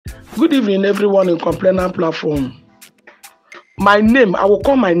Good evening, everyone in Complainant Platform. My name, I will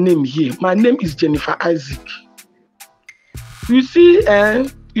call my name here. My name is Janifer Isaac. You see,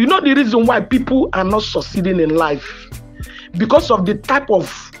 you know the reason why people are not succeeding in life? Because of the type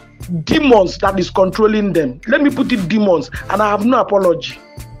of demons that is controlling them. Let me put it demons, and I have no apology.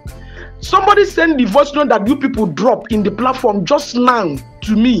 Somebody sent the voice note that you people drop in the platform just now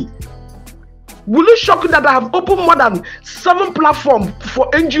to me. Will it shock you that I have opened more than 7 platforms for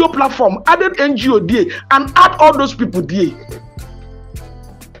NGO platform, added NGO there, and add all those people there?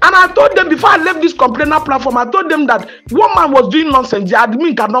 And I told them before I left this complainer platform, I told them that one man was doing nonsense. The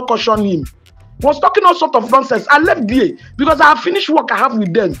admin cannot caution him. Was talking all sort of nonsense. I left there because I have finished work I have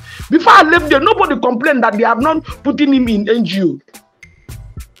with them. Before I left there, nobody complained that they have not putting him in NGO.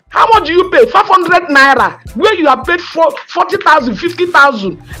 How much do you pay? 500 naira. Where you have paid for 40,000,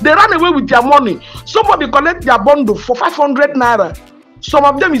 50,000. They ran away with their money. Somebody collect their bundle for 500 naira. Some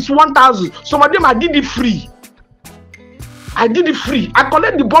of them is 1,000. Some of them I did it free. I did it free. I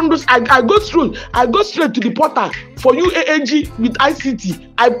collect the bundles. I go straight to the portal for UAAG with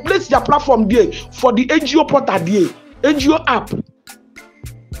ICT. I place their platform there for the NGO portal there. NGO app.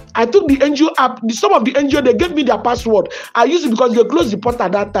 I took the NGO app. Some of the NGO, they gave me their password. I used it because they closed the portal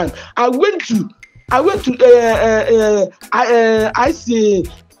at that time. I went to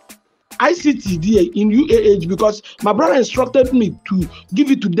ICT there in UAH because my brother instructed me to give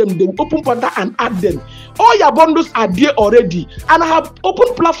it to them. They will open portal and add them. All your bundles are there already, and I have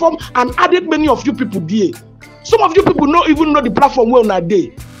opened platform and added many of you people there. Some of you people don't even know the platform well now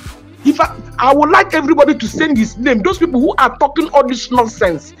there. If I would like everybody to send his name, those people who are talking all this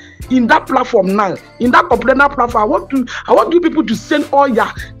nonsense in that platform now, in that complainer platform, I want you people to send all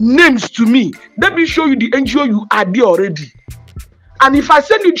your names to me. Let me show you the NGO you are there already. And if I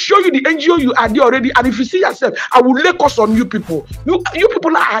send it, show you the NGO you are there already, and if you see yourself, I will lay curse on you people. You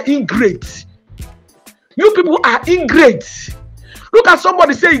people are ingrate. You people are ingrate. Look at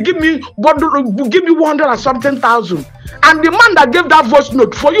somebody say, give me 100 and something thousand. And the man that gave that voice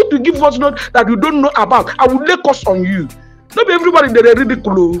note, for you to give voice note that you don't know about, I will lay curse on you. Not everybody they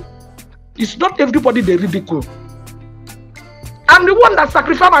ridicule. It's not everybody they ridicule. I'm the one that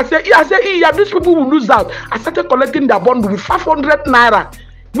sacrificed myself. I said, yeah, these people will lose out. I started collecting their bundle with 500 naira.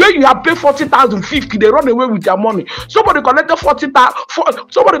 Where you have paid 40,000, 50, they run away with their money. Somebody collected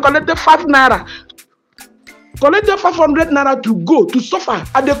 40,000, somebody collected 5 naira. Collected 500 naira to go to suffer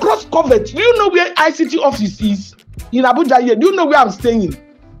at the cross covet. Do you know where ICT office is? In Abuja here. Do you know where I'm staying?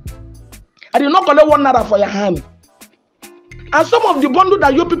 I did not collect 1 naira for your hand. And some of the bundle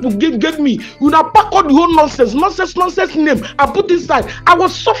that your people gave me, you now pack all the whole nonsense name and put inside. I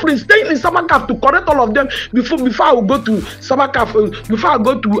was suffering, staying in Sabakaf to correct all of them before I would go to Sabakaf, before I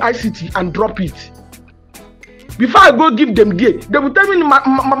go to ICT and drop it. Before I go give them there, they will tell me,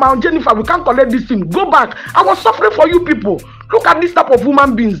 Mama Janifer, we can't collect this thing. Go back. I was suffering for you people. Look at this type of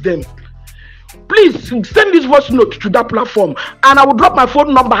human beings then. Please send this voice note to that platform, and I will drop my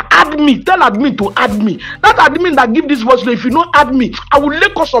phone number. Add me. Tell admin to add me. That admin that give this voice note, if you don't add me, I will lay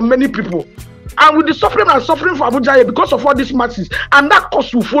curse on many people. And with the suffering and suffering for Abuja because of all these masses, and that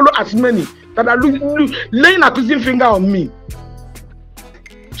curse will follow as many that are laying accusing finger on me.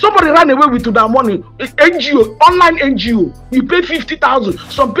 Somebody ran away with their money. NGO, online NGO. You pay 50,000,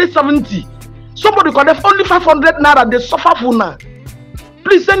 some pay 70. Somebody collect only 500 naira. They suffer for now.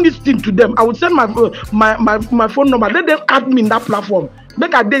 Please send this thing to them. I will send my phone number. Let them add me in that platform.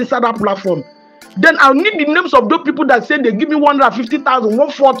 Make a day inside that platform. Then I'll need the names of those people that say they give me 150,000,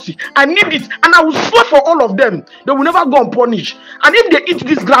 140. I need it, and I will swear for all of them. They will never go unpunished. And if they eat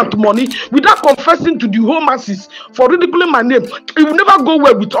this grant money without confessing to the whole masses for ridiculing my name, it will never go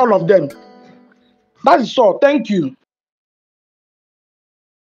well with all of them. That is all. Thank you.